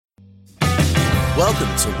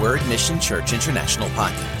Welcome to Word Mission Church International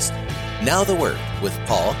Podcast. Now the Word with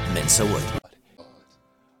Paul Mensa-Wood.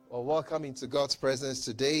 Well, welcome into God's presence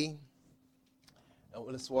today. And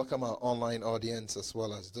let's welcome our online audience as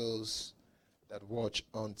well as those that watch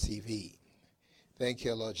on TV. Thank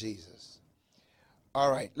you, Lord Jesus.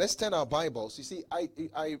 All right, let's turn our Bibles. You see,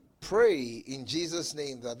 I pray in Jesus'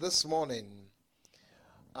 name that this morning,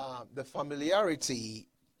 the familiarity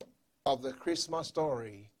of the Christmas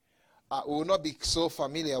story, we will not be so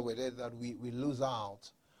familiar with it that we lose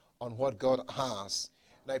out on what God has.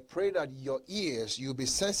 And I pray that your ears, you'll be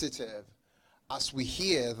sensitive as we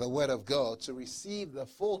hear the word of God to receive the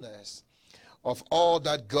fullness of all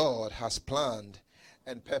that God has planned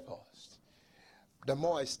and purposed. The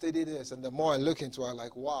more I study this and the more I look into it, I'm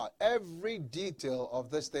like, wow, every detail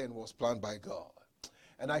of this thing was planned by God.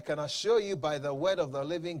 And I can assure you by the word of the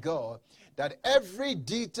living God that every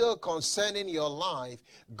detail concerning your life,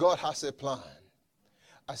 God has a plan.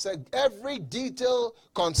 I said every detail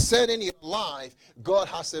concerning your life, God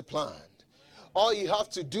has a plan. All you have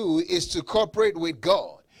to do is to cooperate with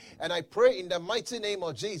God. And I pray in the mighty name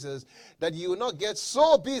of Jesus that you will not get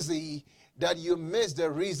so busy that you miss the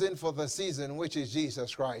reason for the season, which is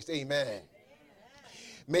Jesus Christ. Amen.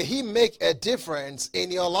 May He make a difference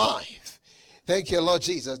in your life. Thank you, Lord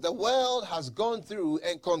Jesus. The world has gone through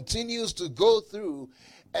and continues to go through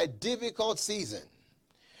a difficult season.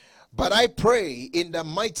 But I pray in the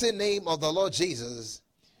mighty name of the Lord Jesus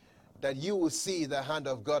that you will see the hand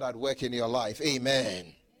of God at work in your life.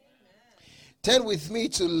 Amen. Turn with me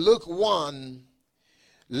to Luke 1,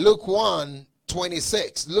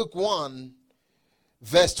 26. Luke 1,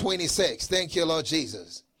 verse 26. Thank you, Lord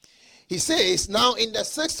Jesus. He says, now in the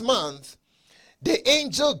 6th month, the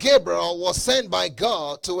angel Gabriel was sent by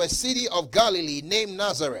God to a city of Galilee named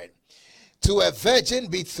Nazareth, to a virgin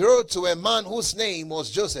betrothed to a man whose name was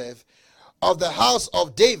Joseph, of the house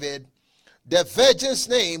of David. The virgin's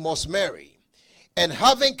name was Mary. And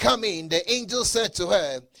having come in, the angel said to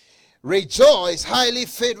her, rejoice, highly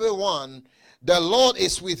favored one, the Lord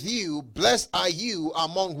is with you, blessed are you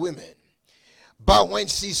among women. But when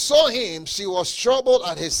she saw him, she was troubled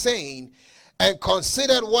at his saying, and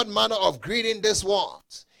considered what manner of greeting this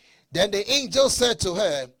was. Then the angel said to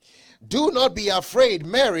her, do not be afraid,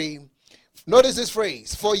 Mary. Notice this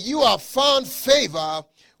phrase, for you have found favor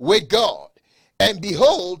with God. And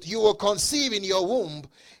behold, you will conceive in your womb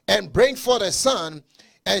and bring forth a son,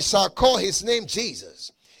 and shall call his name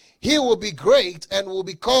Jesus. He will be great and will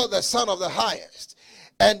be called the Son of the Highest.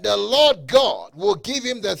 And the Lord God will give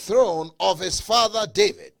him the throne of his father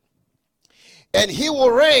David. And he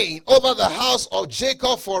will reign over the house of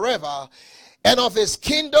Jacob forever, and of his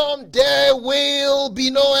kingdom there will be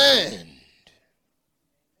no end.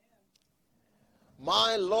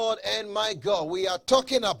 My Lord and my God, we are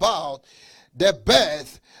talking about the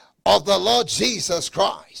birth of the Lord Jesus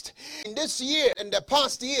Christ. In this year, in the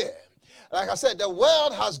past year, like I said, the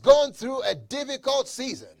world has gone through a difficult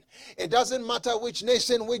season. It doesn't matter which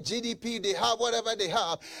nation, which GDP they have, whatever they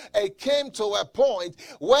have. It came to a point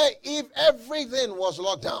where if everything was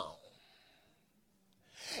locked down,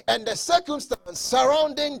 and the circumstance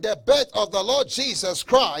surrounding the birth of the Lord Jesus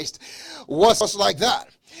Christ was like that.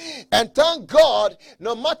 And thank God,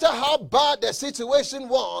 no matter how bad the situation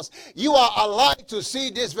was, you are alive to see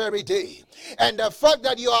this very day. And the fact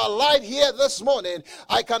that you are alive here this morning,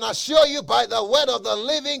 I can assure you by the word of the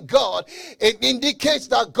living God, it indicates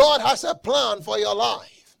that God has a plan for your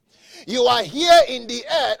life. You are here in the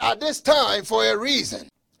earth at this time for a reason.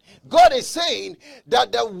 God is saying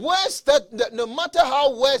that the worst, that no matter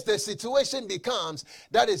how worse the situation becomes,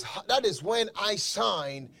 that is when I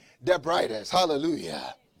shine the brightest.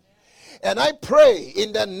 Hallelujah. And I pray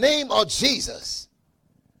in the name of Jesus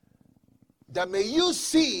that may you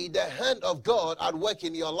see the hand of God at work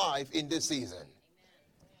in your life in this season.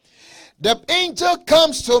 The angel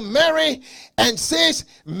comes to Mary and says,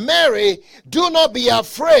 Mary, do not be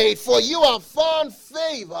afraid, for you have found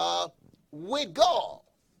favor with God.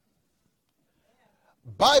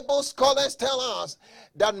 Bible scholars tell us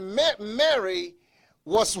that Mary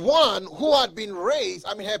was one who had been raised.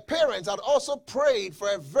 Her parents had also prayed for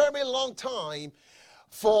a very long time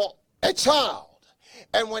for a child.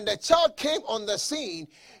 And when the child came on the scene,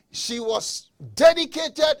 she was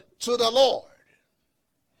dedicated to the Lord.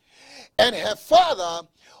 And her father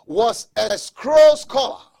was a scroll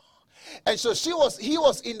scholar. And so he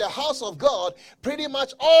was in the house of God pretty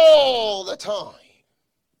much all the time.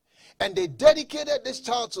 And they dedicated this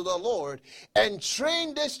child to the Lord and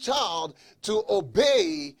trained this child to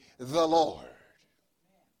obey the Lord.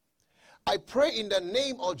 I pray in the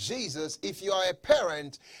name of Jesus, if you are a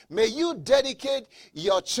parent, may you dedicate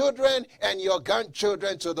your children and your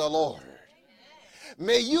grandchildren to the Lord.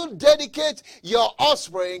 May you dedicate your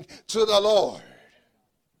offspring to the Lord.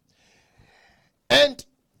 And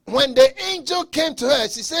when the angel came to her,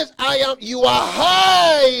 she says, you are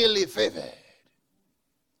highly favored.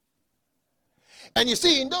 And you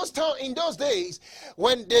see, in those days,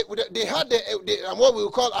 when they had what we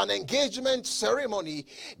would call an engagement ceremony,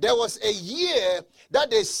 there was a year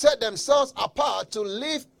that they set themselves apart to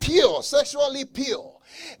live pure, sexually pure.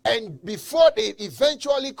 And before they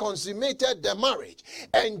eventually consummated the marriage.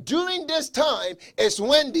 And during this time is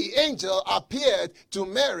when the angel appeared to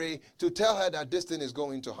Mary to tell her that this thing is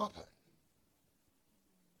going to happen.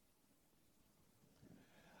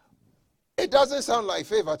 It doesn't sound like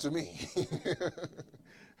favor to me.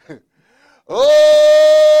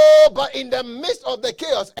 Oh, but in the midst of the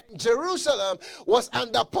chaos, Jerusalem was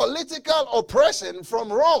under political oppression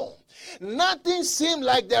from Rome. Nothing seemed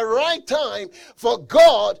like the right time for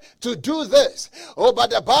God to do this. Oh, but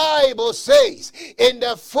the Bible says, in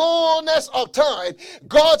the fullness of time,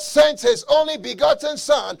 God sent his only begotten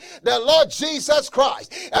Son, the Lord Jesus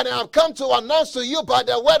Christ. And I have come to announce to you by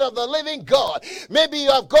the word of the living God. Maybe you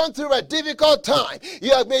have gone through a difficult time.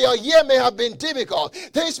 Your year may have been difficult.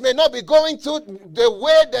 Things may not be going through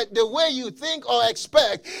the way you think or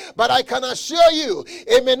expect. But I can assure you,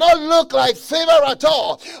 it may not look like favor at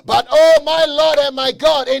all. But oh, my Lord and my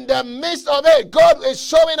God, in the midst of it, God is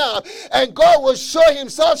showing up, and God will show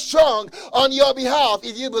himself strong on your behalf.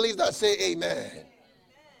 If you believe that, say amen.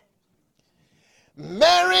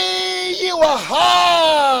 Mary, you are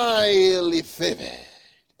highly favored.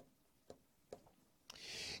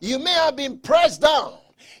 You may have been pressed down.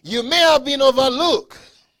 You may have been overlooked.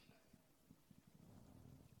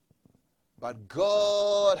 But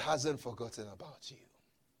God hasn't forgotten about you.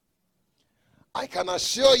 I can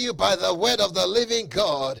assure you by the word of the living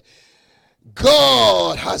God,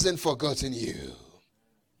 God hasn't forgotten you.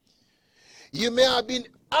 You may have been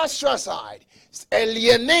ostracized,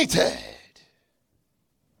 alienated,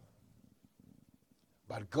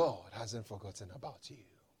 but God hasn't forgotten about you.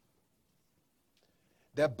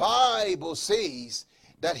 The Bible says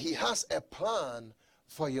that he has a plan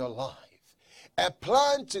for your life, a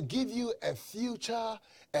plan to give you a future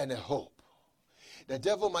and a hope. The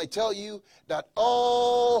devil might tell you that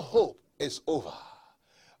all hope is over,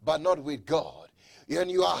 but not with God. When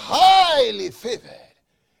you are highly favored,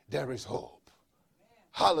 there is hope.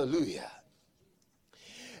 Hallelujah.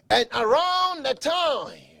 And around the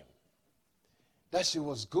time that she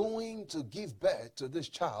was going to give birth to this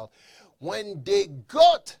child, when they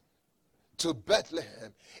got to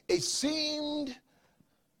Bethlehem, it seemed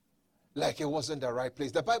like it wasn't the right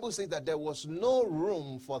place. The Bible says that there was no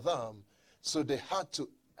room for them, so they had to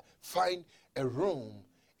find a room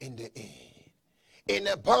in the inn, in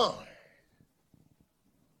a barn.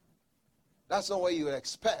 That's not where you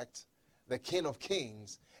expect the King of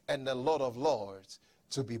Kings and the Lord of Lords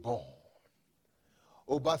to be born.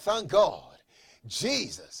 Oh, but thank God,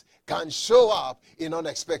 Jesus can show up in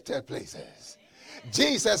unexpected places.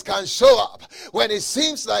 Jesus can show up when it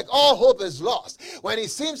seems like all hope is lost, when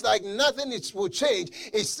it seems like nothing will change,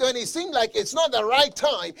 when it seems like it's not the right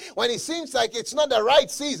time, when it seems like it's not the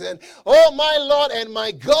right season. Oh, my Lord and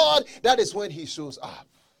my God, that is when he shows up.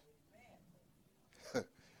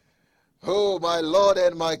 Oh, my Lord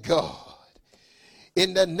and my God,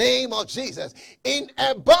 in the name of Jesus, in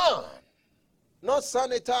a barn, not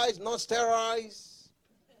sanitized, not sterilized.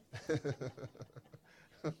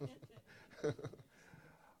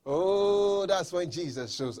 Oh, that's when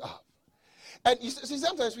Jesus shows up. And you see,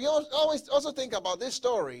 sometimes we always also think about this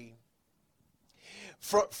story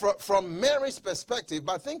from Mary's perspective,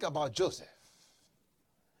 but think about Joseph.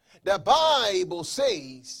 The Bible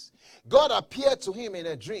says God appeared to him in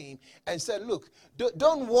a dream and said, look,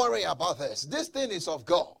 don't worry about this. This thing is of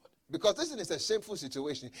God, because this is a shameful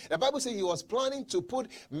situation. The Bible says he was planning to put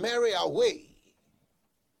Mary away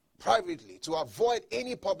privately to avoid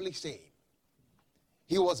any public shame.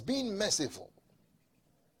 He was being merciful.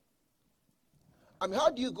 I mean, how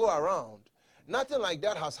do you go around? Nothing like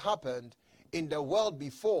that has happened in the world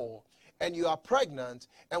before, and you are pregnant,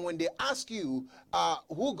 and when they ask you,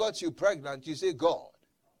 who got you pregnant, you say, God.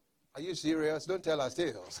 Are you serious? Don't tell us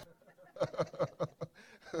tales.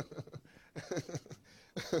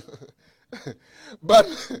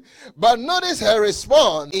 But notice her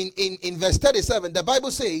response in verse 37. The Bible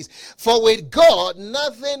says, for with God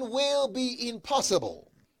nothing will be impossible.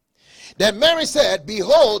 Then Mary said,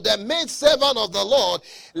 behold, the maidservant of the Lord,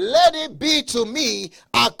 let it be to me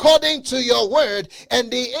according to your word. And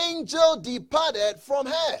the angel departed from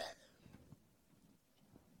her.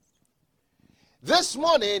 This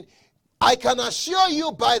morning, I can assure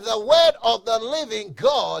you by the word of the living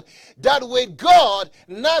God that with God,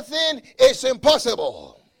 nothing is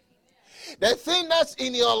impossible. The thing that's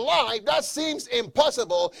in your life that seems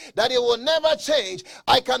impossible, that it will never change,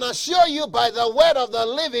 I can assure you by the word of the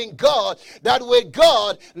living God that with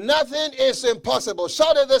God, nothing is impossible.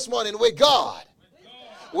 Shout it this morning, with God.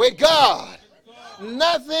 With God.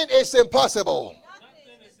 Nothing is impossible.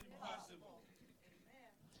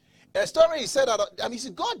 A story he said that, see,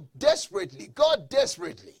 God desperately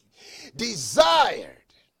desired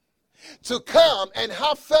to come and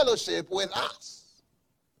have fellowship with us.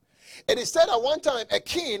 It is said at one time a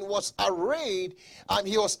king was arrayed, and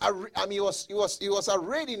he was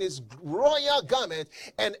arrayed in his royal garment,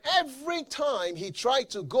 and every time he tried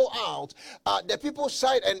to go out, the people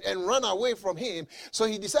shied and ran away from him. So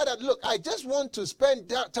he decided, look, I just want to spend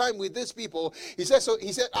that time with these people. He said,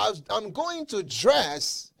 I'm going to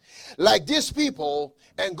dress like these people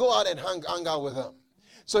and go out and hang out with them.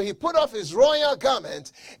 So he put off his royal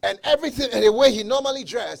garment and everything and the way he normally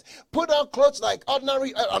dressed, put on clothes like an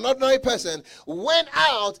ordinary person, went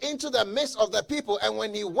out into the midst of the people, and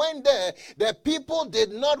when he went there, the people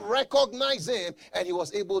did not recognize him, and he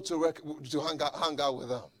was able to hang out with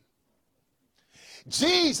them.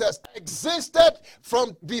 Jesus existed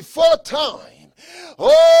from before time.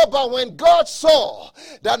 Oh, but when God saw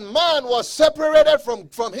that man was separated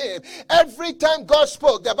from him, every time God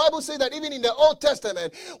spoke, the Bible says that even in the Old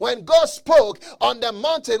Testament, when God spoke on the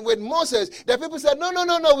mountain with Moses, the people said, no,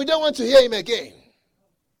 we don't want to hear him again.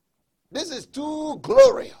 This is too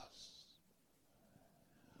glorious.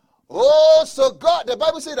 Oh, so God, the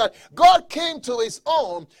Bible says that God came to his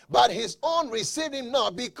own, but his own received him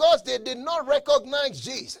not, because they did not recognize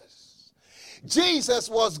Jesus. Jesus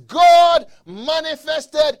was God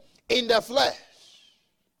manifested in the flesh.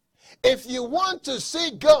 If you want to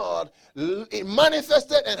see God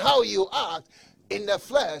manifested and how you act in the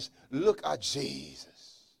flesh, look at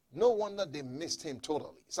Jesus. No wonder they missed him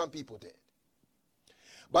totally. Some people did.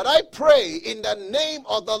 But I pray in the name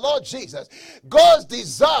of the Lord Jesus, God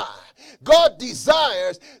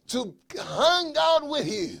desires to hang out with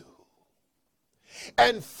you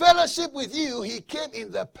and fellowship with you. He came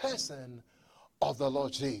in the person of the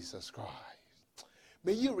Lord Jesus Christ.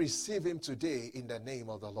 May you receive him today in the name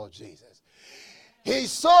of the Lord Jesus. He's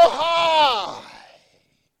so high,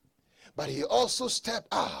 but he also stepped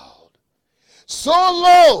out so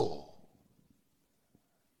low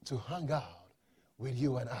to hang out with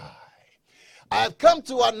you and I have come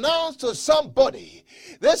to announce to somebody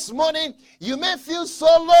this morning, you may feel so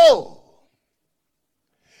low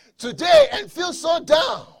today and feel so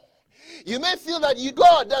down. You may feel that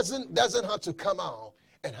God doesn't have to come out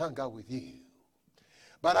and hang out with you.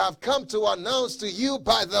 But I've come to announce to you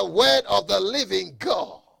by the word of the living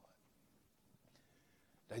God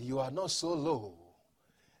that you are not so low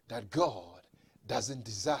that God doesn't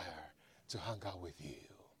desire to hang out with you.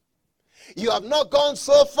 You have not gone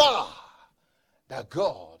so far that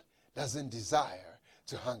God doesn't desire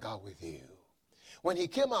to hang out with you. When he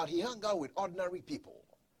came out, he hung out with ordinary people,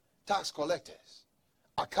 tax collectors,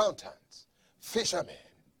 accountants, fishermen,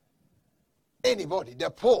 anybody,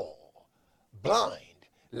 the poor, blind,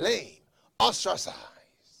 lame, ostracized.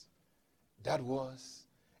 That was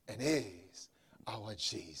and is our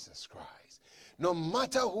Jesus Christ. No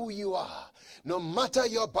matter who you are, no matter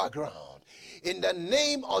your background, in the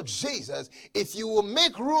name of Jesus, if you will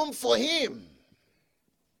make room for him,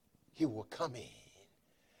 he will come in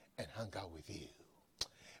and hang out with you.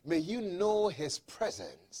 May you know his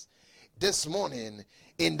presence this morning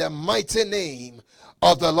in the mighty name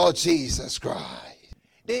of the Lord Jesus Christ.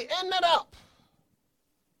 They ended up,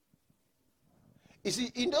 you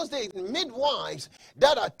see, in those days, midwives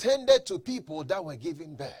that attended to people that were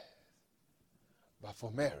giving birth. But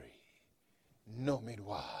for Mary, no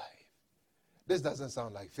midwife. This doesn't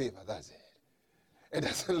sound like favor, does it? It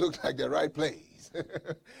doesn't look like the right place.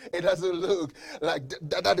 It doesn't look like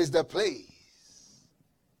that is the place.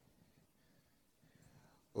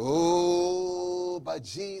 Oh, but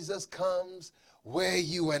Jesus comes where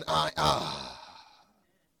you and I are.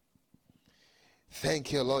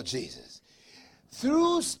 Thank you, Lord Jesus.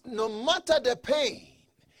 Through no matter the pain,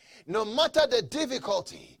 no matter the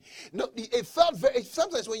difficulty, it felt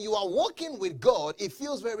sometimes when you are walking with God, it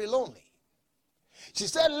feels very lonely. She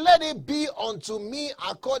said, let it be unto me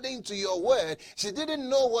according to your word. She didn't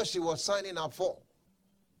know what she was signing up for.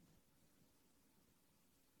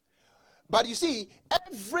 But you see,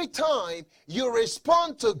 every time you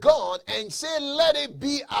respond to God and say, let it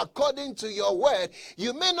be according to your word,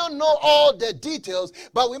 you may not know all the details,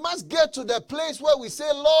 but we must get to the place where we say,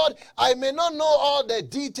 Lord, I may not know all the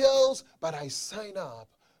details, but I sign up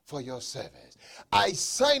for your service. I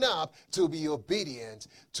sign up to be obedient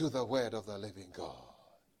to the word of the living God.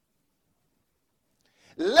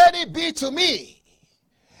 Let it be to me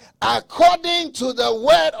according to the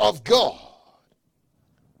word of God.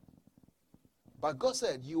 But God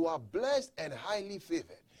said, you are blessed and highly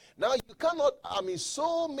favored. Now, you cannot,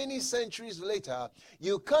 so many centuries later,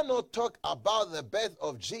 you cannot talk about the birth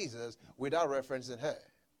of Jesus without referencing her.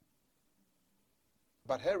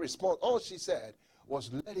 But her response, all she said was,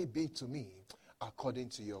 let it be to me according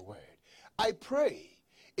to your word. I pray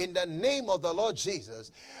in the name of the Lord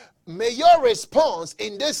Jesus, may your response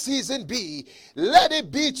in this season be, let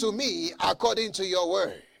it be to me according to your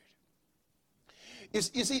word. You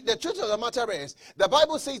see, the truth of the matter is, the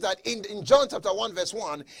Bible says that in John chapter 1 verse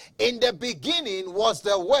 1, in the beginning was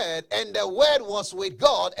the Word, and the Word was with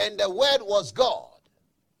God, and the Word was God.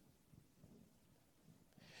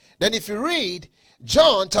 Then if you read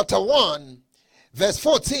John chapter 1 verse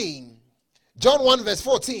 14, John 1 verse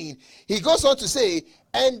 14, he goes on to say,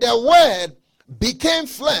 and the Word became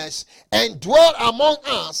flesh and dwelt among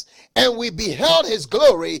us, and we beheld his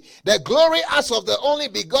glory, the glory as of the only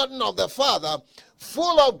begotten of the Father,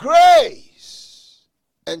 full of grace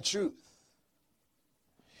and truth.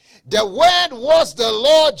 The Word was the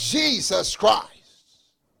Lord Jesus Christ.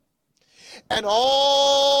 And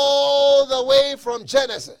all the way from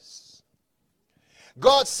Genesis,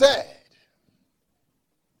 God said,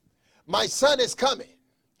 my son is coming.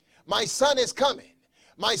 My son is coming.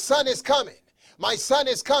 My son is coming. My son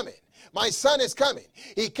is coming. My son is coming.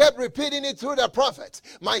 He kept repeating it through the prophets.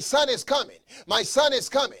 My son is coming. My son is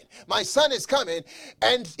coming. My son is coming.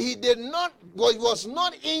 And he was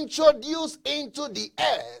not introduced into the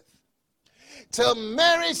earth till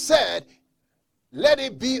Mary said, let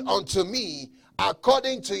it be unto me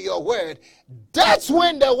according to your word. That's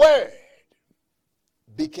when the word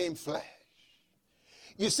became flesh.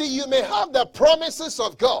 You see, you may have the promises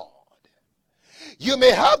of God. You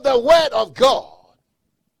may have the word of God.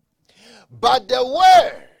 But the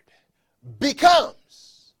word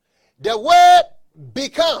becomes, the word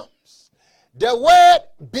becomes, the word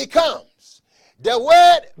becomes, the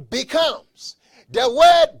word becomes, the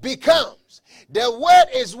word becomes, the word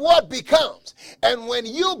is what becomes. And when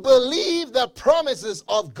you believe the promises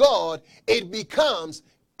of God, it becomes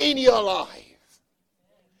in your life.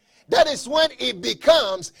 That is when it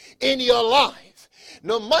becomes in your life.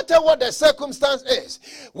 No matter what the circumstance is,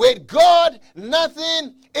 with God,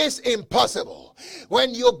 nothing is impossible.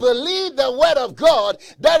 When you believe the word of God,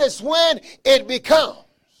 that is when it becomes.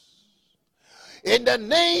 In the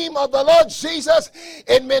name of the Lord Jesus,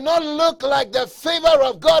 it may not look like the favor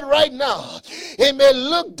of God right now. It may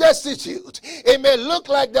look destitute. It may look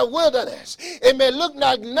like the wilderness. It may look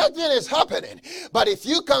like nothing is happening. But if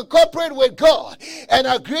you can cooperate with God and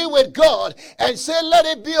agree with God and say, let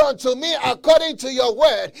it be unto me according to your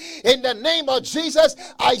word, in the name of Jesus,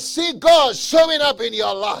 I see God showing up in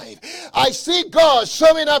your life. I see God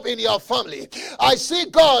showing up in your family. I see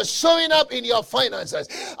God showing up in your finances.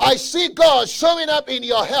 I see God showing up in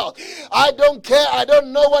your health. I don't care. I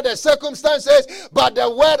don't know what the circumstance is, but the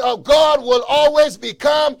word of God will always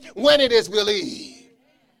become when it is believed.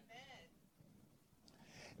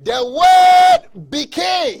 The word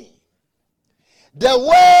became. The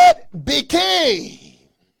word became.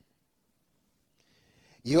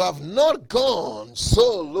 You have not gone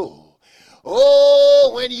so low.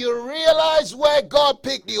 Oh, when you realize where God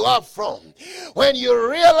picked you up from, when you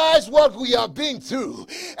realize what we have been through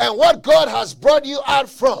and what God has brought you out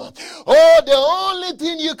from, oh, the only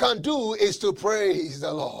thing you can do is to praise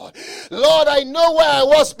the Lord. Lord, I know where I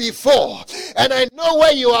was before, and I know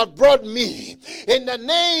where you have brought me. In the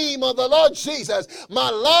name of the Lord Jesus, my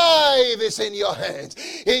life is in your hands.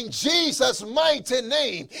 In Jesus' mighty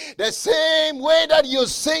name, the same way that you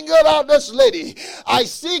singled out this lady, I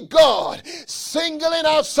see God singling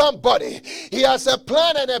out somebody. He has a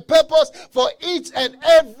plan and a purpose for each and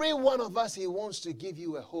every one of us. He wants to give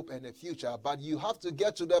you a hope and a future, but you have to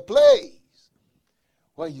get to the place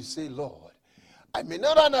where you say, Lord, I may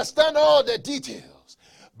not understand all the details,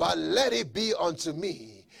 but let it be unto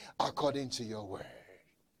me according to your word.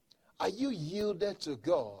 Are you yielded to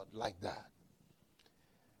God like that?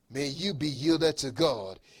 May you be yielded to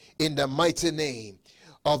God in the mighty name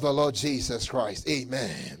of the Lord Jesus Christ.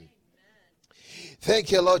 Amen.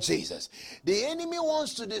 Thank you, Lord Jesus. The enemy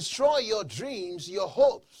wants to destroy your dreams, your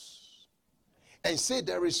hopes, and say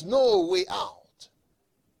there is no way out.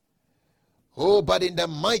 Oh, but in the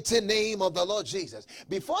mighty name of the Lord Jesus.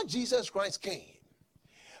 Before Jesus Christ came,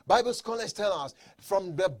 Bible scholars tell us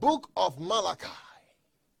from the book of Malachi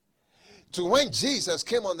to when Jesus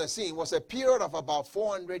came on the scene was a period of about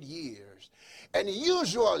 400 years. And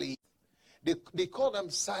usually, they call them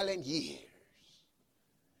silent years.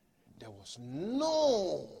 There was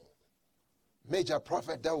no major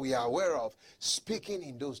prophet that we are aware of speaking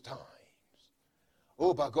in those times.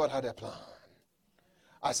 Oh, but God had a plan.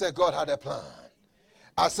 I said God had a plan.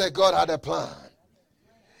 I said God had a plan.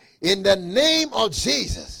 In the name of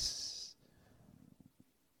Jesus,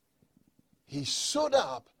 he showed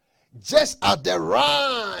up just at the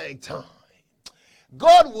right time.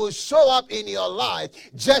 God will show up in your life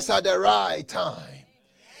just at the right time.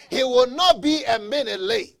 He will not be a minute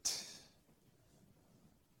late.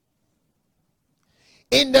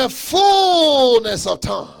 In the fullness of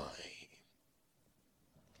time,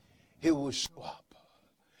 he will show up.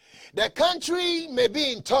 The country may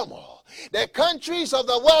be in turmoil. The countries of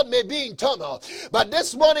the world may be in turmoil. But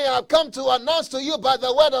this morning I've come to announce to you by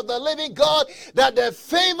the word of the living God that the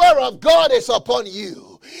favor of God is upon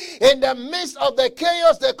you. In the midst of the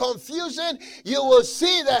chaos, the confusion, you will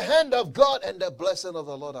see the hand of God and the blessing of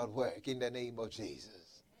the Lord at work in the name of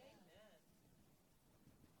Jesus.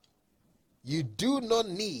 You do not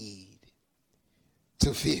need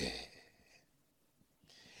to fear.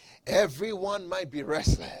 Everyone might be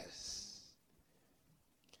restless,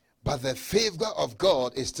 but the favor of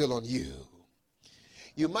God is still on you.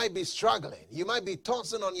 You might be struggling. You might be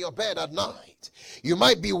tossing on your bed at night. You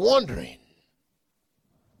might be wondering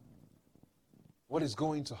what is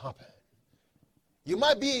going to happen. You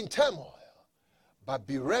might be in turmoil, but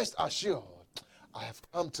be rest assured, I have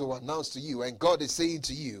come to announce to you, and God is saying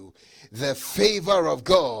to you, the favor of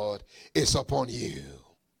God is upon you.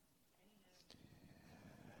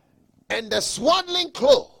 And the swaddling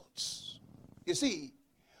clothes, you see,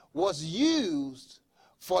 was used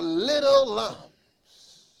for little lambs.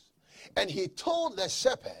 And he told the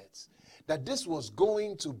shepherds that this was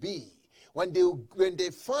going to be, when they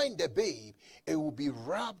find the babe, it will be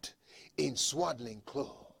wrapped in swaddling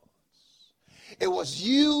clothes. It was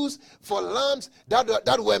used for lambs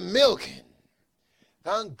that were milking.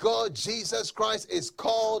 Thank God Jesus Christ is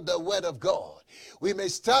called the Word of God. We may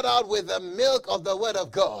start out with the milk of the Word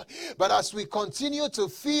of God, but as we continue to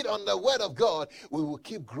feed on the Word of God, we will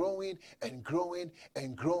keep growing and growing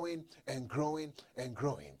and growing and growing and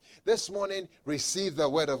growing. This morning, receive the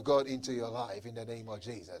Word of God into your life in the name of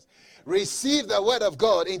Jesus. Receive the Word of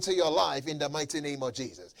God into your life in the mighty name of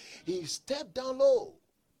Jesus. He stepped down low.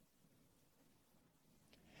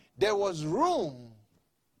 There was room,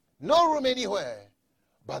 no room anywhere,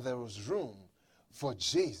 but there was room for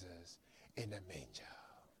Jesus in a manger.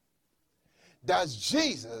 Does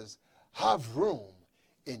Jesus have room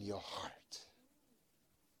in your heart?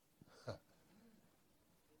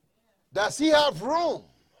 Does he have room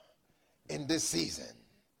in this season?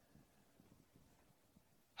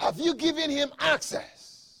 Have you given him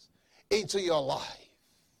access into your life?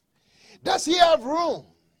 Does he have room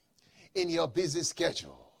in your busy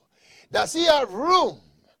schedule? Does he have room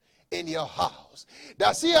in your house?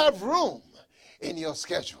 Does he have room in your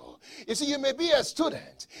schedule? You see, you may be a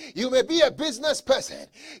student. You may be a business person.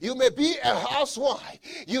 You may be a housewife.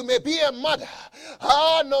 You may be a mother.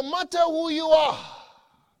 No matter who you are,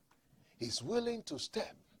 he's willing to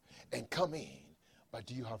step and come in. But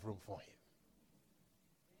do you have room for him?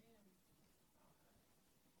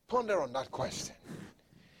 Ponder on that question.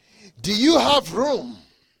 Do you have room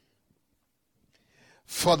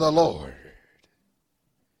for the Lord?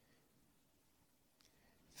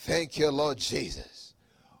 Thank you, Lord Jesus.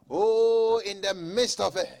 Oh, in the midst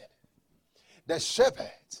of it, the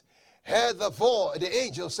shepherds heard the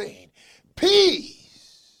angel saying,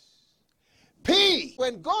 peace, peace.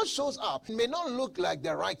 When God shows up, it may not look like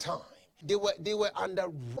the right time. They were under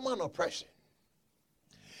Roman oppression.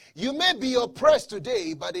 You may be oppressed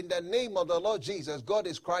today, but in the name of the Lord Jesus, God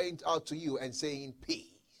is crying out to you and saying, peace.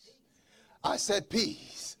 I said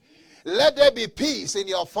peace. Let there be peace in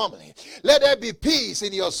your family. Let there be peace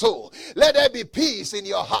in your soul. Let there be peace in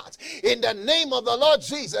your heart. In the name of the Lord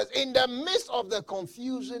Jesus, in the midst of the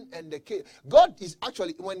confusion and the chaos, God is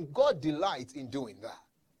actually, when God delights in doing that,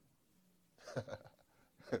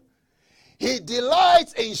 he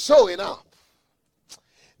delights in showing up.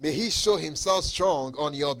 May he show himself strong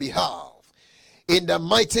on your behalf. In the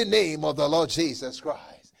mighty name of the Lord Jesus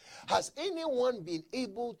Christ. Has anyone been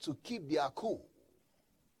able to keep their cool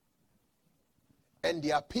and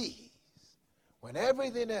their peace when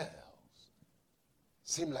everything else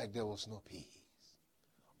seemed like there was no peace?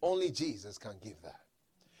 Only Jesus can give that.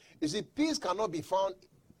 You see, peace cannot be found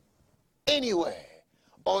anywhere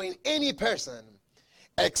or in any person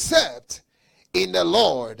except in the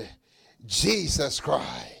Lord Jesus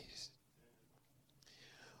Christ.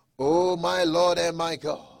 Oh, my Lord and my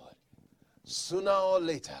God, sooner or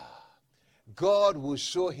later, God will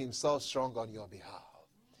show himself strong on your behalf.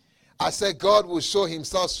 I said God will show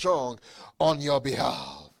himself strong on your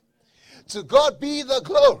behalf. To God be the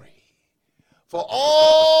glory for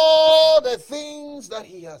all the things that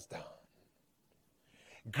he has done.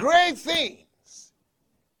 Great things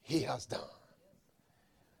he has done.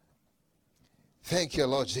 Thank you,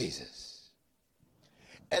 Lord Jesus.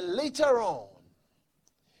 And later on,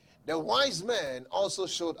 the wise men also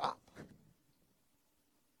showed up.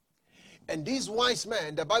 And these wise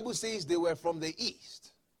men, the Bible says they were from the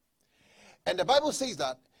east. And the Bible says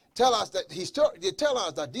that, they tell us that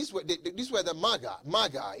these were the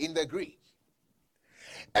Magi in the Greek.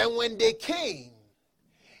 And when they came,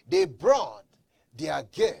 they brought their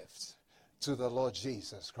gifts to the Lord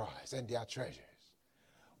Jesus Christ and their treasures.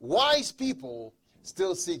 Wise people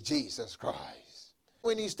still seek Jesus Christ.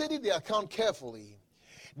 When you study the account carefully,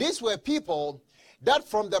 these were people that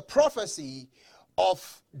from the prophecy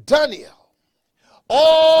of Daniel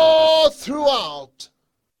all throughout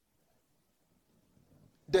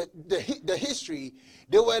the history,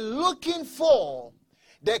 they were looking for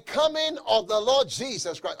the coming of the Lord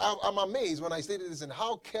Jesus Christ. I'm amazed when I study this and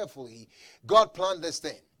how carefully God planned this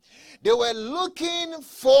thing. They were looking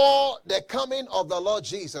for the coming of the Lord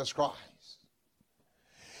Jesus Christ.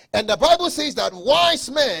 And the Bible says that wise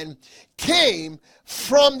men came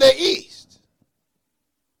from the east.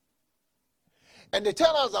 And they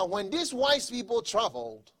tell us that when these wise people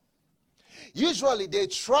traveled, usually they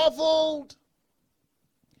traveled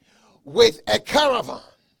with a caravan,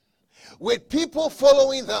 with people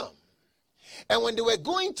following them. And when they were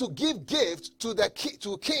going to give gifts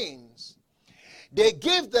to kings, they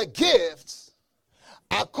gave the gifts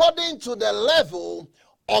according to the level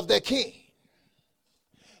of the king.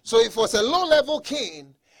 So if it was a low-level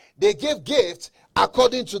king, they gave gifts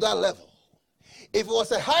according to that level. If it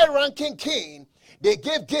was a high-ranking king, they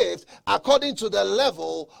gave gifts according to the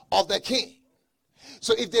level of the king.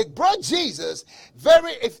 So if they brought Jesus,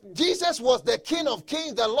 if Jesus was the King of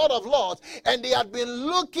Kings, the Lord of Lords, and they had been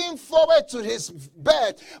looking forward to his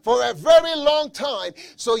birth for a very long time,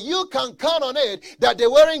 so you can count on it that they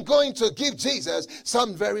weren't going to give Jesus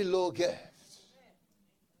some very low gift.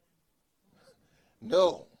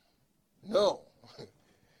 No.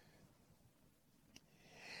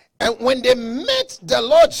 And when they met the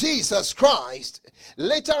Lord Jesus Christ,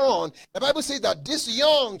 later on, the Bible says that this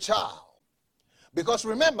young child, because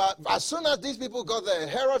remember, as soon as these people got there,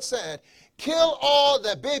 Herod said, kill all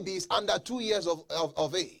the babies under 2 years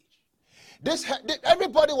of age.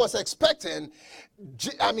 Everybody was expecting,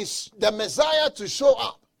 the Messiah to show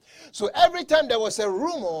up. So every time there was a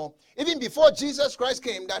rumor, even before Jesus Christ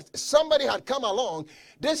came, that somebody had come along,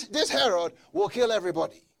 this Herod will kill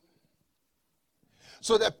everybody.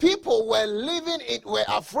 So the people were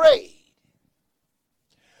afraid.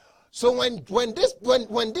 So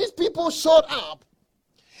when these people showed up,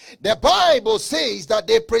 the Bible says that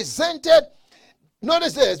they presented,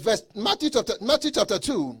 notice this, Matthew chapter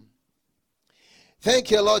 2.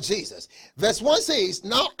 Thank you, Lord Jesus. Verse 1 says,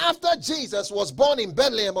 now after Jesus was born in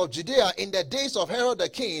Bethlehem of Judea in the days of Herod the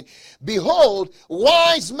king, behold,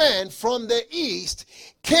 wise men from the east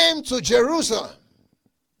came to Jerusalem.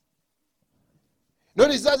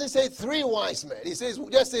 Notice it doesn't say 3 wise men. It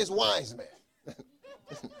just says wise men.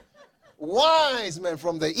 Wise men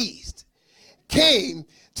from the east came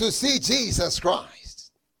to see Jesus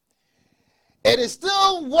Christ. It is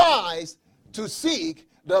still wise to seek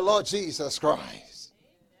the Lord Jesus Christ.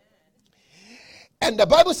 And the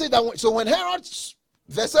Bible says that when Herod,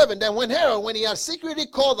 verse 7, then when Herod, when he had secretly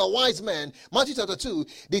called the wise men, Matthew chapter 2,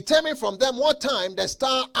 determined from them what time the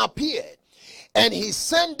star appeared. And he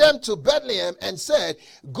sent them to Bethlehem and said,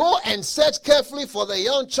 go and search carefully for the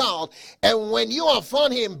young child, and when you have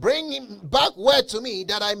found him, bring him back word to me,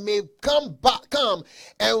 that I may come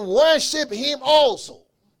and worship him also.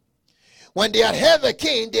 When they had heard the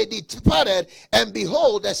king, they departed, and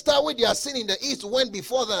behold, the star which they had seen in the east went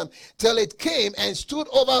before them, till it came and stood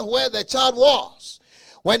over where the child was.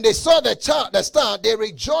 When they saw the star, they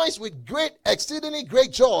rejoiced with exceedingly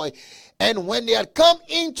great joy. And when they had come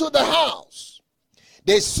into the house,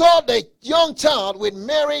 they saw the young child with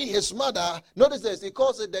Mary, his mother. Notice this, he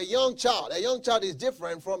calls it the young child. A young child is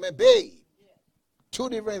different from a babe. 2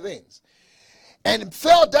 different things. And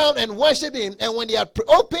fell down and worshipped him. And when they had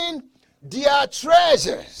opened their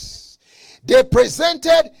treasures, they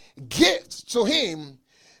presented gifts to him,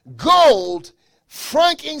 gold,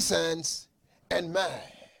 frankincense, and myrrh.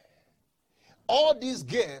 all these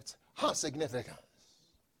gifts have significance.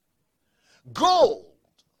 Gold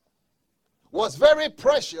was very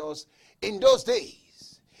precious in those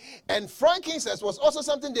days. And frankincense was also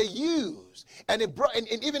something they used. And it brought, and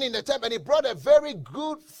even in the temple, and it brought a very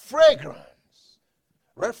good fragrance,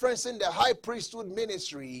 referencing the high priesthood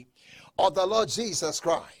ministry of the Lord Jesus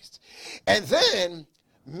Christ. And then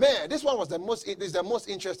myrrh, this one was the most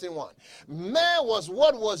interesting one. Myrrh was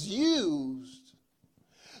what was used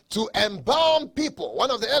to embalm people.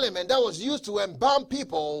 One of the elements that was used to embalm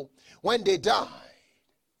people when they died.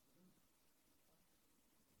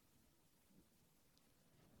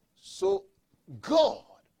 So God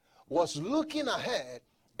was looking ahead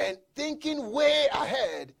and thinking way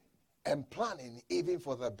ahead and planning even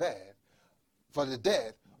for the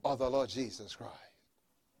death of the Lord Jesus Christ.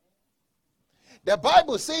 The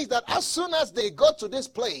Bible says that as soon as they got to this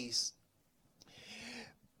place,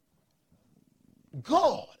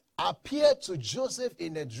 God appeared to Joseph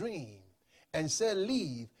in a dream and said,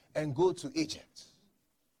 leave and go to Egypt.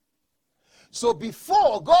 So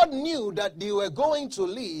before God knew that they were going to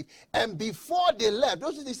leave, and before they left,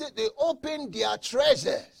 they said they opened their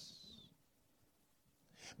treasures.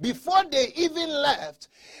 Before they even left,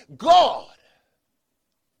 God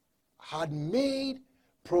had made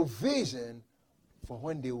provision for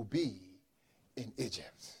when they will be in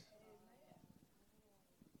Egypt.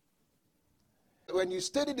 When you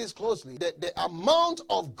study this closely, the amount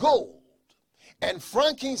of gold and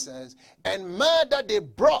frankincense and myrrh that they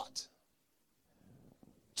brought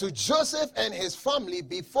to Joseph and his family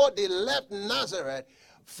before they left Nazareth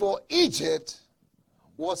for Egypt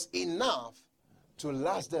was enough to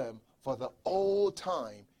last them for the whole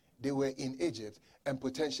time they were in Egypt and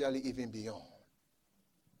potentially even beyond.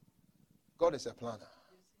 God is a planner.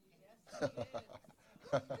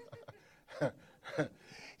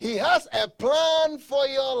 He has a plan for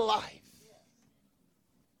your life.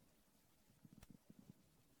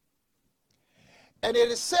 And it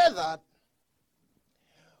is said that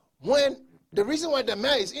the reason why the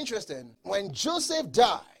man is interesting, when Joseph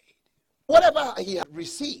died, whatever he had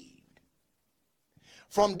received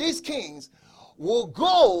from these kings will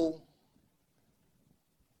go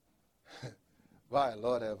by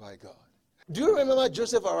Lord and by God. Do you remember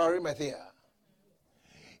Joseph of Arimathea?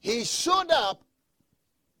 He showed up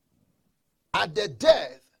at the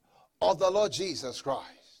death of the Lord Jesus Christ.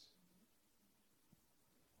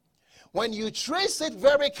 When you trace it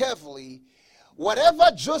very carefully,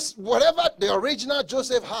 whatever the original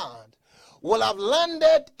Joseph had will have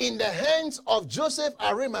landed in the hands of Joseph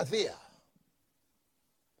Arimathea.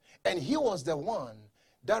 And he was the one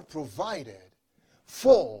that provided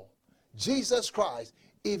for Jesus Christ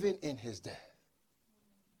even in his death.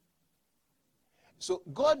 So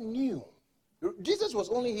God knew. Jesus was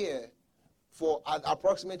only here for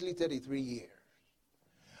approximately 33 years.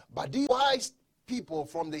 But these wise people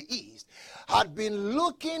from the east had been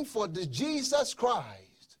looking for the Jesus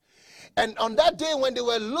Christ. And on that day when they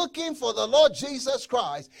were looking for the Lord Jesus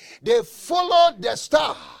Christ, they followed the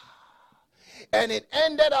star. And it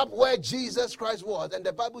ended up where Jesus Christ was. And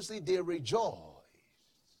the Bible says they rejoiced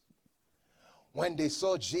when they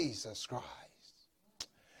saw Jesus Christ.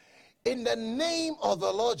 In the name of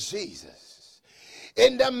the Lord Jesus,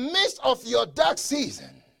 in the midst of your dark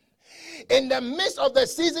season, in the midst of the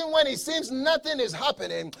season when it seems nothing is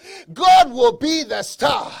happening, God will be the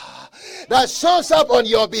star that shows up on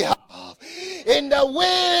your behalf. In the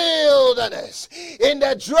wilderness, in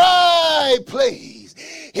the dry place,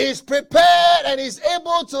 He's prepared and He's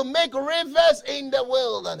able to make rivers in the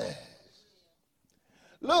wilderness.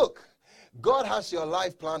 Look, God has your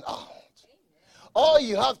life planned out. All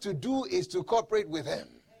you have to do is to cooperate with Him.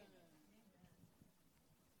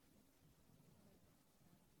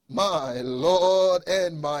 My Lord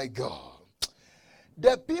and my God.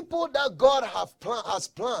 The people that God has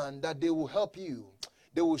planned that they will help you,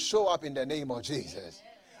 they will show up in the name of Jesus.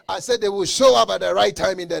 I said they will show up at the right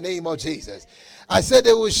time in the name of Jesus. I said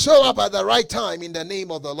they will show up at the right time in the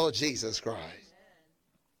name of the Lord Jesus Christ.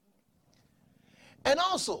 And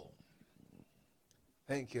also,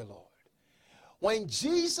 thank you, Lord. When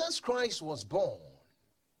Jesus Christ was born,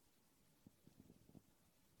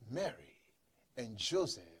 Mary and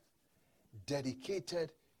Joseph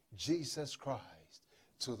dedicated Jesus Christ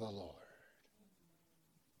to the Lord.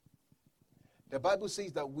 The Bible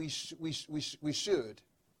says that we should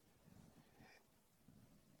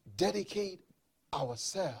dedicate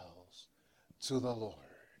ourselves to the Lord.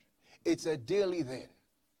 It's a daily thing.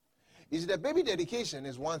 You see, the baby dedication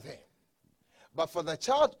is one thing. But for the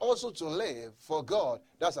child also to live for God,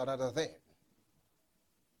 that's another thing.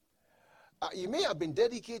 You may have been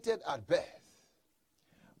dedicated at birth,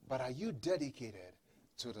 but are you dedicated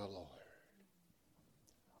to the Lord?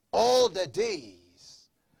 All the days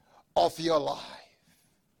of your life.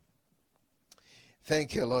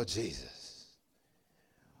 Thank you, Lord Jesus.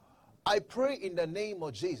 I pray in the name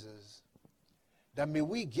of Jesus that may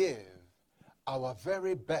we give our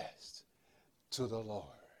very best to the Lord.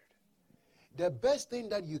 The best thing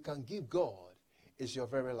that you can give God is your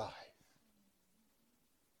very life.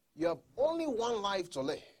 You have only one life to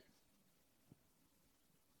live.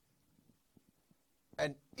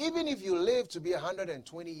 And even if you live to be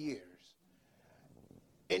 120 years,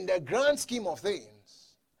 in the grand scheme of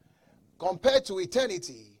things, compared to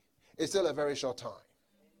eternity, it's still a very short time.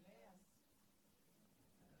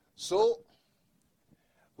 So,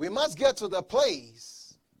 we must get to the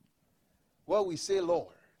place where we say,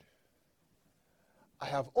 Lord, I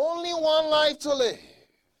have only one life to live.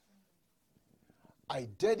 I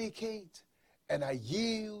dedicate and I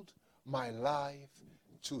yield my life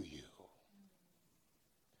to you.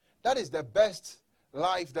 That is the best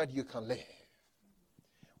life that you can live.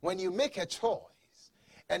 When you make a choice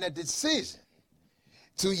and a decision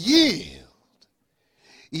to yield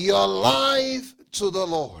your life to the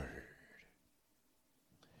Lord.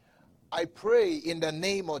 I pray in the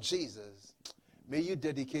name of Jesus, may you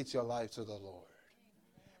dedicate your life to the Lord.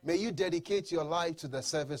 May you dedicate your life to the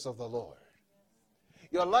service of the Lord.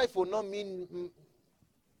 Your life will not mean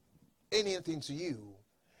anything to you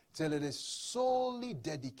till it is solely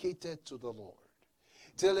dedicated to the Lord.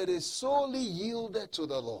 Till it is solely yielded to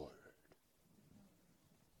the Lord.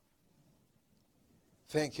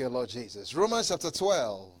 Thank you, Lord Jesus. Romans chapter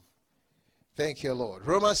 12. Thank you, Lord.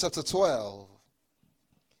 Romans chapter 12,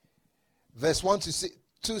 verse 1 to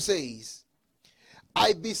 2 says,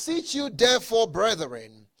 I beseech you, therefore,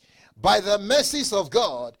 brethren, by the mercies of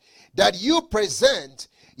God, that you present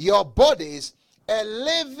your bodies a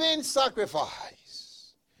living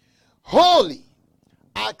sacrifice, holy,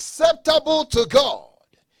 acceptable to God,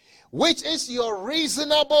 which is your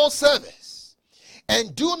reasonable service.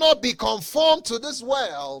 And do not be conformed to this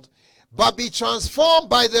world, but be transformed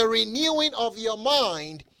by the renewing of your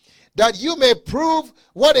mind, that you may prove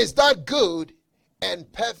what is that good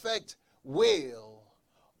and perfect will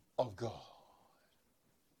of God.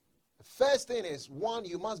 The first thing is, one,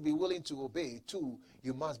 you must be willing to obey. Two,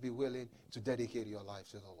 you must be willing to dedicate your life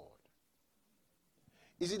to the Lord.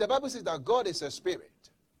 You see, the Bible says that God is a spirit.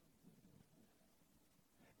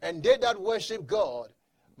 And they that worship God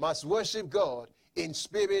must worship God in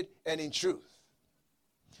spirit and in truth.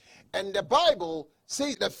 And the Bible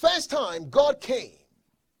says the first time God came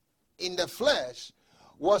in the flesh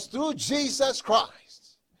was through Jesus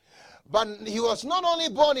Christ. But he was not only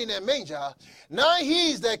born in a manger, now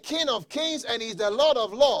he is the King of Kings and he's the Lord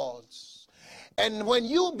of Lords. And when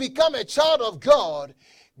you become a child of God,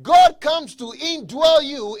 God comes to indwell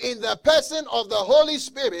you in the person of the Holy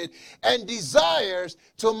Spirit and desires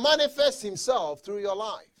to manifest himself through your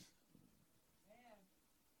life.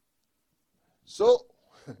 So,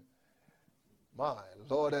 my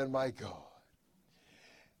Lord and my God,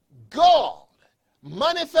 God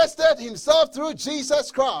manifested himself through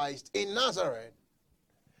Jesus Christ in Nazareth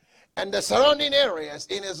and the surrounding areas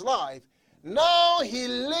in his life. Now he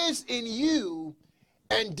lives in you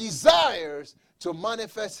and desires to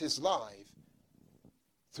manifest his life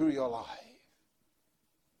through your life.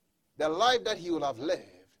 The life that he will have lived,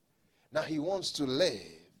 now he wants to live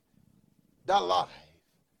that life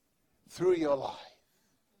through your life.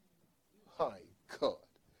 My God.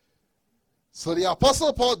 So the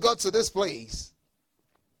Apostle Paul got to this place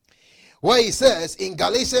where he says in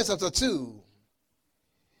Galatians chapter 2,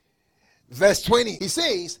 verse 20, he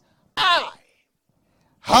says, I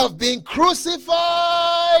have been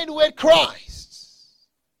crucified with Christ.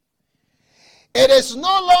 It is no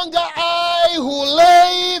longer I who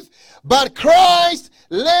live, but Christ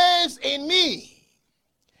lives in me.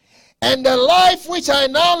 And the life which I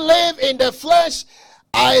now live in the flesh,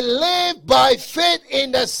 I live by faith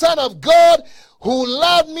in the Son of God, who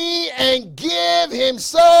loved me and gave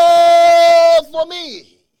himself for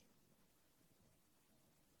me.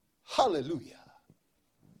 Hallelujah.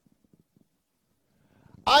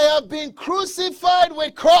 I have been crucified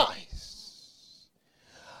with Christ.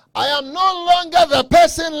 I am no longer the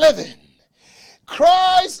person living.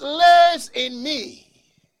 Christ lives in me.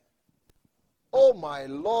 Oh my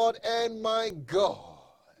Lord and my God.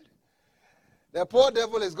 The poor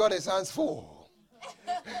devil has got his hands full.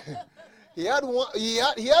 He had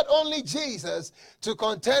only Jesus to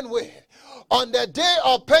contend with. On the day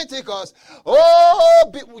of Pentecost,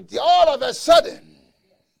 all of a sudden,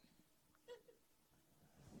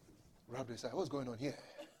 Rabbi said, what's going on here?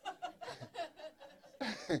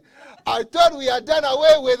 I thought we had done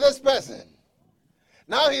away with this person.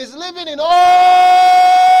 Now he's living in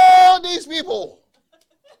all these people.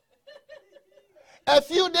 A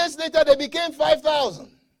few days later, they became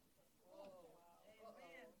 5,000.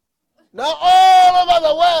 Now all over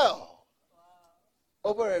the world,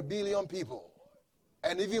 over 1 billion people,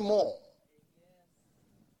 and even more.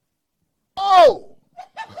 Oh!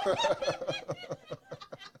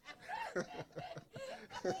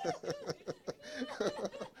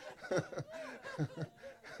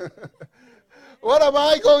 What am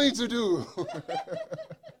I going to do?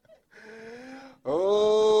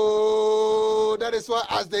 Oh, that is why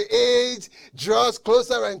as the age draws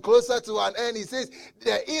closer and closer to an end, he says,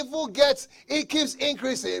 the evil it keeps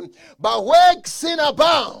increasing, but where sin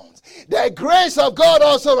abounds, the grace of God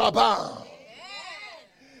also abounds.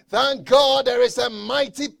 Thank God there is a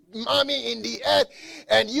mighty army in the earth,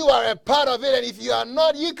 and you are a part of it, and if you are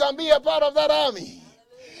not, you can be a part of that army.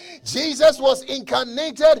 Jesus was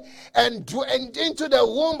incarnated and into the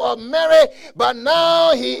womb of Mary, but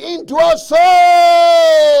now he indwells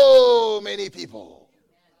so many people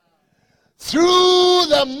through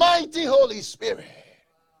the mighty Holy Spirit.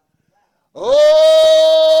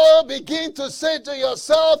 Oh, begin to say to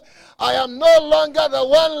yourself, I am no longer the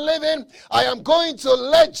one living. I am going to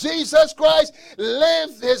let Jesus Christ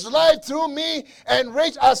live his life through me and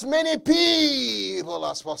reach as many people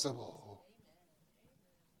as possible.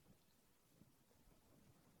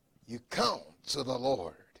 You count to the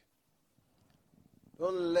Lord.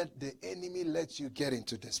 Don't let the enemy let you get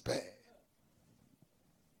into despair.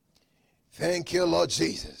 Thank you, Lord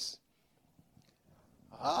Jesus.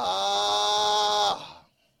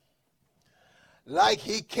 Like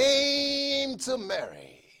he came to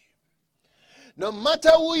Mary. No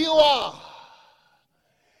matter who you are,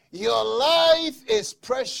 your life is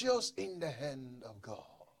precious in the hand of God.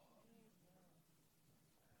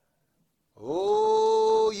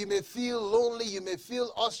 Oh, you may feel lonely, you may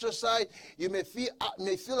feel ostracized, you may feel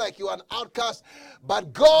like you are an outcast,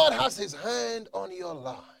 but God has his hand on your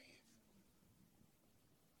life.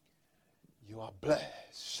 You are blessed.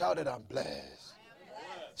 Shout it, I'm blessed.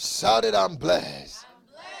 Shout it, I'm blessed.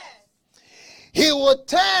 He will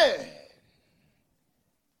turn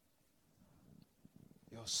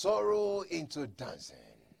your sorrow into dancing.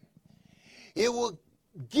 He will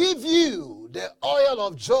give you the oil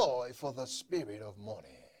of joy for the spirit of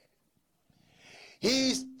mourning.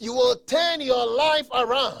 You will turn your life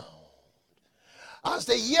around. As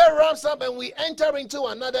the year wraps up and we enter into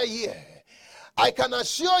another year, I can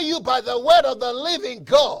assure you by the word of the living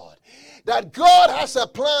God that God has a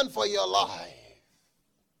plan for your life.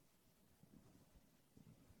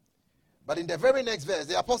 But in the very next verse,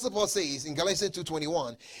 the Apostle Paul says in Galatians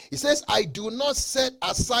 2:21, he says, I do not set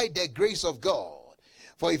aside the grace of God.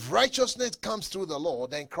 For if righteousness comes through the law,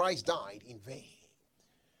 then Christ died in vain.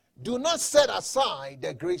 Do not set aside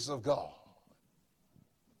the grace of God.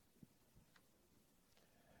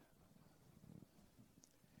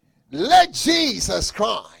 Let Jesus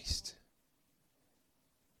Christ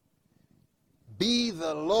be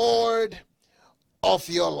the Lord of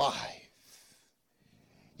your life.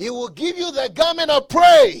 He will give you the garment of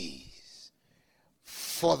praise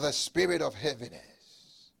for the spirit of heaviness.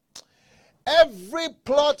 Every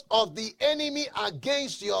plot of the enemy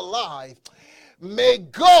against your life, may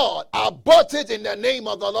God abort it in the name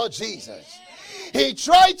of the Lord Jesus. He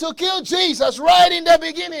tried to kill Jesus right in the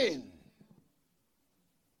beginning.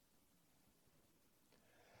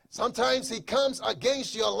 Sometimes he comes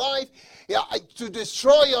against your life to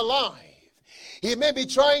destroy your life. He may be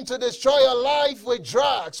trying to destroy your life with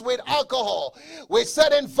drugs, with alcohol, with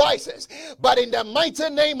certain vices. But in the mighty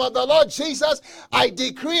name of the Lord Jesus, I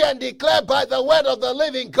decree and declare by the word of the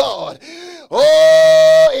living God,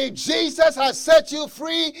 oh, if Jesus has set you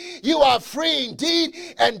free, you are free indeed.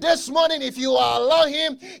 And this morning, if you allow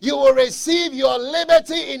him, you will receive your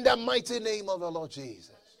liberty in the mighty name of the Lord Jesus.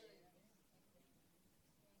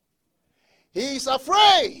 He's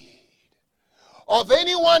afraid of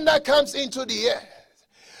anyone that comes into the earth.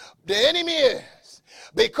 The enemy is,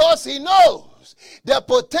 because he knows the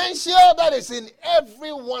potential that is in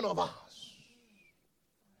every one of us.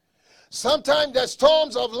 Sometimes the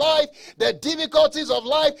storms of life, the difficulties of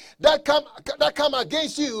life that come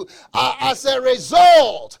against you are as a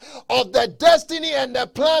result of the destiny and the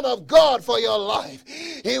plan of God for your life.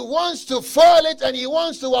 He wants to foil it and he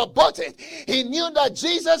wants to abort it. He knew that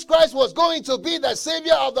Jesus Christ was going to be the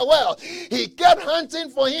Savior of the world. He kept hunting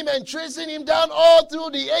for him and chasing him down all through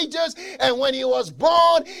the ages. And when he was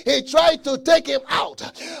born, he tried to take him out.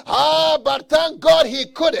 But thank God he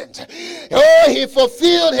couldn't. Oh, he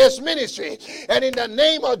fulfilled his ministry. ministry. And in the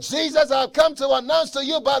name of Jesus, I've come to announce to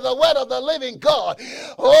you by the word of the living God,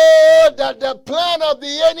 oh, that the plan of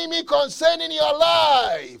the enemy concerning your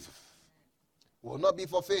life will not be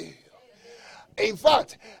fulfilled. In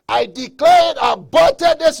fact, I declared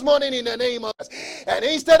aborted this morning in the name of Jesus. And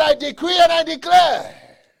instead I decree and I declare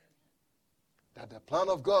that the plan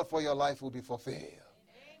of God for your life will be fulfilled.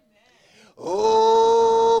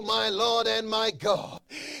 Oh, my Lord and my God,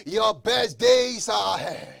 your best days are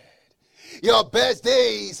ahead. Your best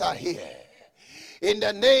days are here. In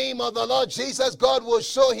the name of the Lord Jesus, God will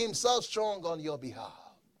show himself strong on your behalf.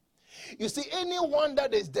 You see, anyone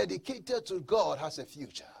that is dedicated to God has a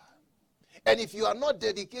future. And if you are not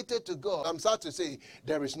dedicated to God, I'm sad to say,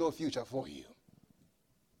 there is no future for you.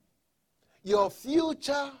 Your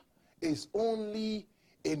future is only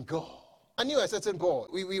in God. I knew a certain boy.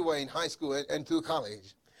 We were in high school and through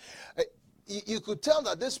college. You could tell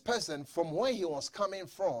that this person, from where he was coming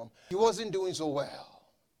from, he wasn't doing so well.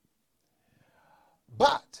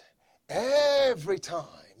 But every time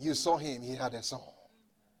you saw him, he had a song.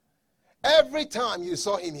 Every time you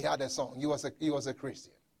saw him, he had a song. He was a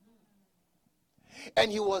Christian.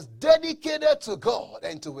 And he was dedicated to God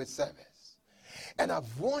and to his service. And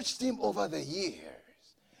I've watched him over the years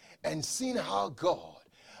and seen how God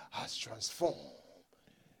has transformed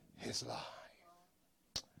his life.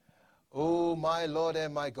 Oh, my Lord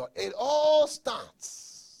and my God. It all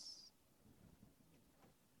starts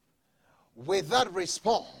with that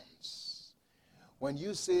response when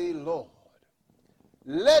you say, Lord,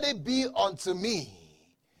 let it be unto me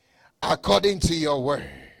according to your word.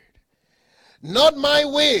 Not my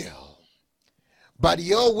will, but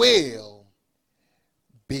your will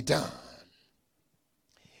be done.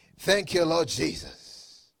 Thank you, Lord Jesus.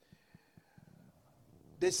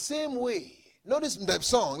 The same way, notice the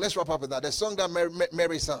song, let's wrap up with that. The song that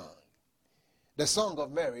Mary sang. The Song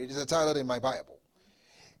of Mary, it is a title in my Bible.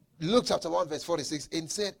 Luke chapter 1 verse 46,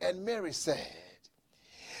 it said, and Mary said,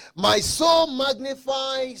 my soul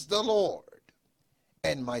magnifies the Lord,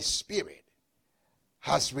 and my spirit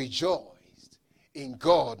has rejoiced in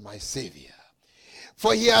God my Savior.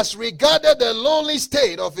 For he has regarded the lowly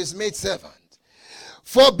state of his maidservant.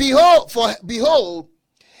 For behold,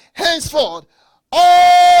 henceforth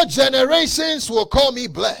all generations will call me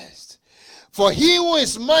blessed. For he who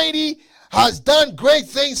is mighty has done great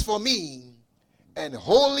things for me, and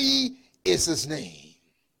holy is his name.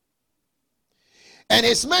 And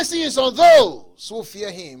his mercy is on those who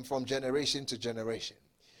fear him from generation to generation.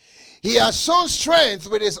 He has shown strength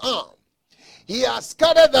with his arm. He has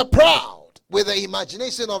scattered the proud with the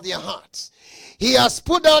imagination of their hearts. He has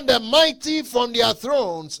put down the mighty from their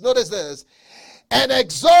thrones, notice this, and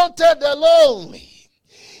exalted the lonely.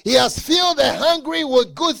 He has filled the hungry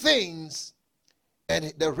with good things,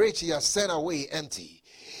 and the rich he has sent away empty.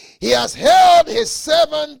 He has held his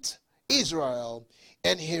servant Israel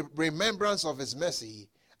and in remembrance of his mercy,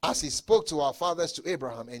 as he spoke to our fathers, to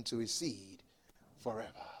Abraham, and to his seed forever.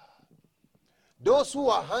 Those who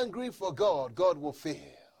are hungry for God, God will fill.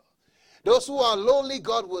 Those who are lonely,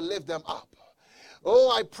 God will lift them up. Oh,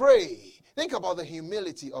 I pray. Think about the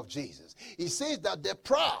humility of Jesus. He says that the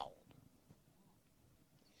proud,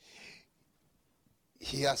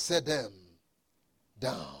 he has set them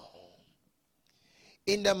down.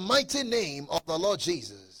 In the mighty name of the Lord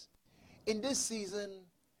Jesus, in this season,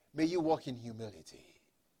 may you walk in humility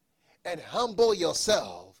and humble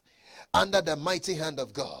yourself under the mighty hand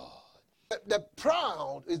of God. The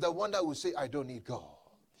proud is the one that will say, I don't need God.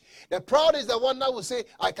 The proud is the one that will say,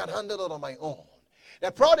 I can handle it on my own.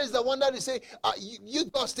 The proud is the one that will say, you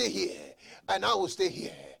God stay here, and I will stay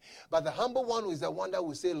here. But the humble one is the one that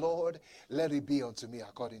will say, Lord, let it be unto me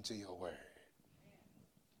according to your word.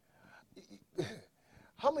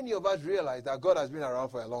 How many of us realize that God has been around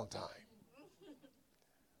for a long time?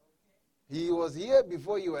 He was here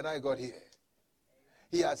before you and I got here.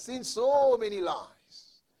 He has seen so many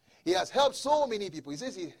lives. He has helped so many people. He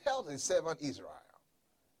says he helped his servant Israel.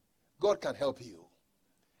 God can help you.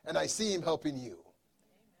 And I see him helping you.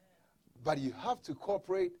 But you have to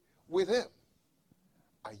cooperate with him.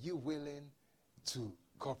 Are you willing to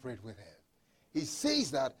cooperate with him? He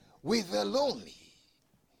says that with the lonely.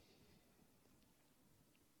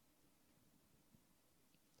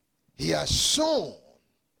 He has shown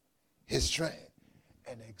his strength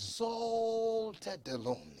and exalted the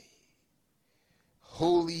lonely.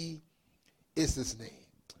 Holy is his name.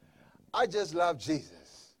 I just love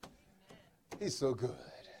Jesus. He's so good.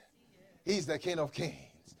 He's the King of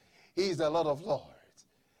Kings. He's the Lord of Lords.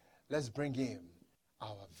 Let's bring him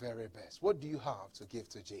our very best. What do you have to give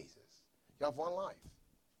to Jesus? You have one life.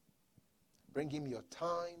 Bring him your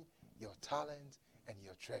time, your talent, and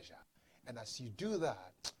your treasure. And as you do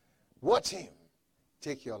that, watch him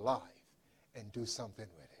take your life and do something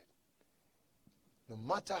with it. No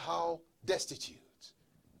matter how destitute,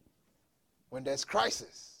 when there's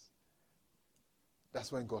crisis,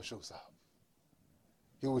 that's when God shows up.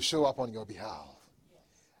 He will show up on your behalf.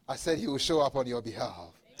 I said he will show up on your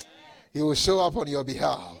behalf. He will show up on your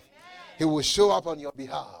behalf. He will show up on your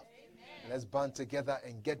behalf. Let's band together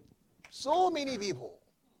and get so many people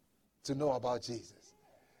to know about Jesus.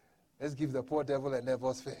 Let's give the poor devil a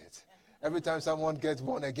nervous fit. Every time someone gets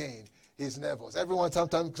born again, he's nervous.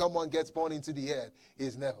 Sometimes someone gets born into the head,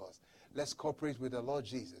 he's nervous. Let's cooperate with the Lord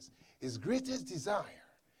Jesus. His greatest desire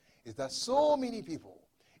is that so many people,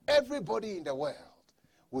 everybody in the world,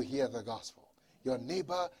 will hear the gospel. Your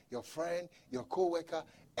neighbor, your friend, your co-worker,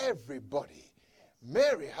 everybody.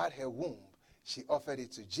 Mary had her womb. She offered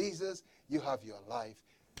it to Jesus. You have your life.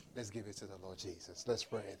 Let's give it to the Lord Jesus. Let's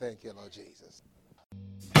pray. Thank you, Lord Jesus.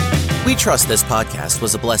 We trust this podcast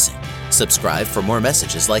was a blessing. Subscribe for more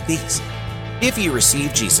messages like these. If you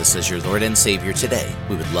receive Jesus as your Lord and Savior today,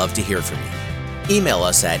 we would love to hear from you. Email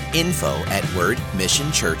us at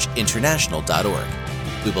info@wordmissionchurchinternational.org.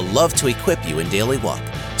 We will love to equip you in daily walk,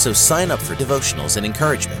 so sign up for devotionals and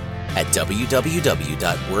encouragement at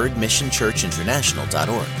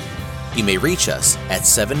www.wordmissionchurchinternational.org. You may reach us at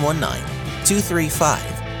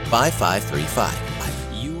 719-235-5535.